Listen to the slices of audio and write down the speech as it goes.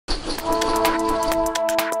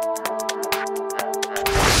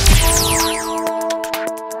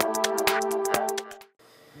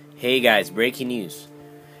Hey guys, breaking news.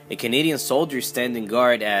 A Canadian soldier standing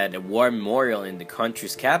guard at a war memorial in the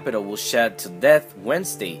country's capital was shot to death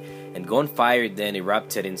Wednesday, and gunfire then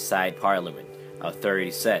erupted inside Parliament,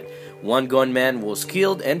 authorities said. One gunman was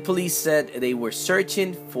killed, and police said they were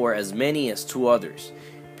searching for as many as two others.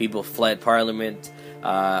 People fled Parliament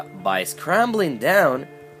by scrambling down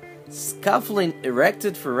scaffolding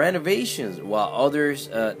erected for renovations, while others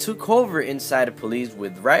took cover inside the police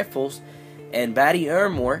with rifles and body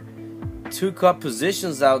armor, took up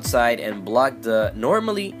positions outside and blocked the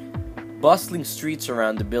normally bustling streets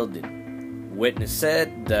around the building. Witness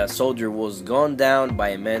said the soldier was gunned down by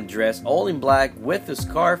a man dressed all in black with a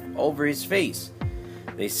scarf over his face.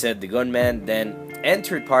 They said the gunman then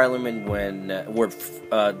entered Parliament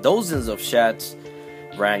where dozens of shots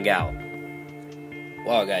rang out.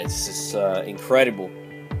 Wow guys, this is incredible.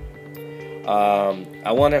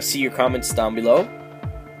 I want to see your comments down below.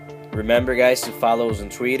 Remember guys to follow us on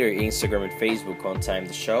Twitter, Instagram, and Facebook on Time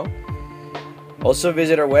the Show. Also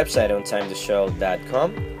visit our website on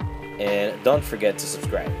timetheshow.com, and don't forget to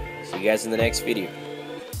subscribe. See you guys in the next video.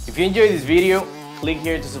 If you enjoyed this video, click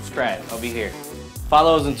here to subscribe. I'll be here.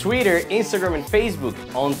 Follow us on Twitter, Instagram, and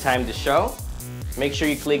Facebook on Time the Show. Make sure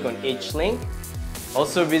you click on each link.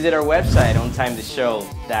 Also visit our website on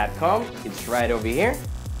timetheshow.com. It's right over here.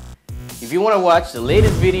 If you want to watch the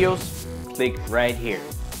latest videos, click right here.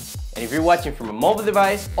 And if you're watching from a mobile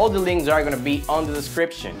device, all the links are going to be on the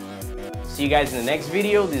description. See you guys in the next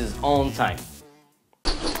video. This is On Time.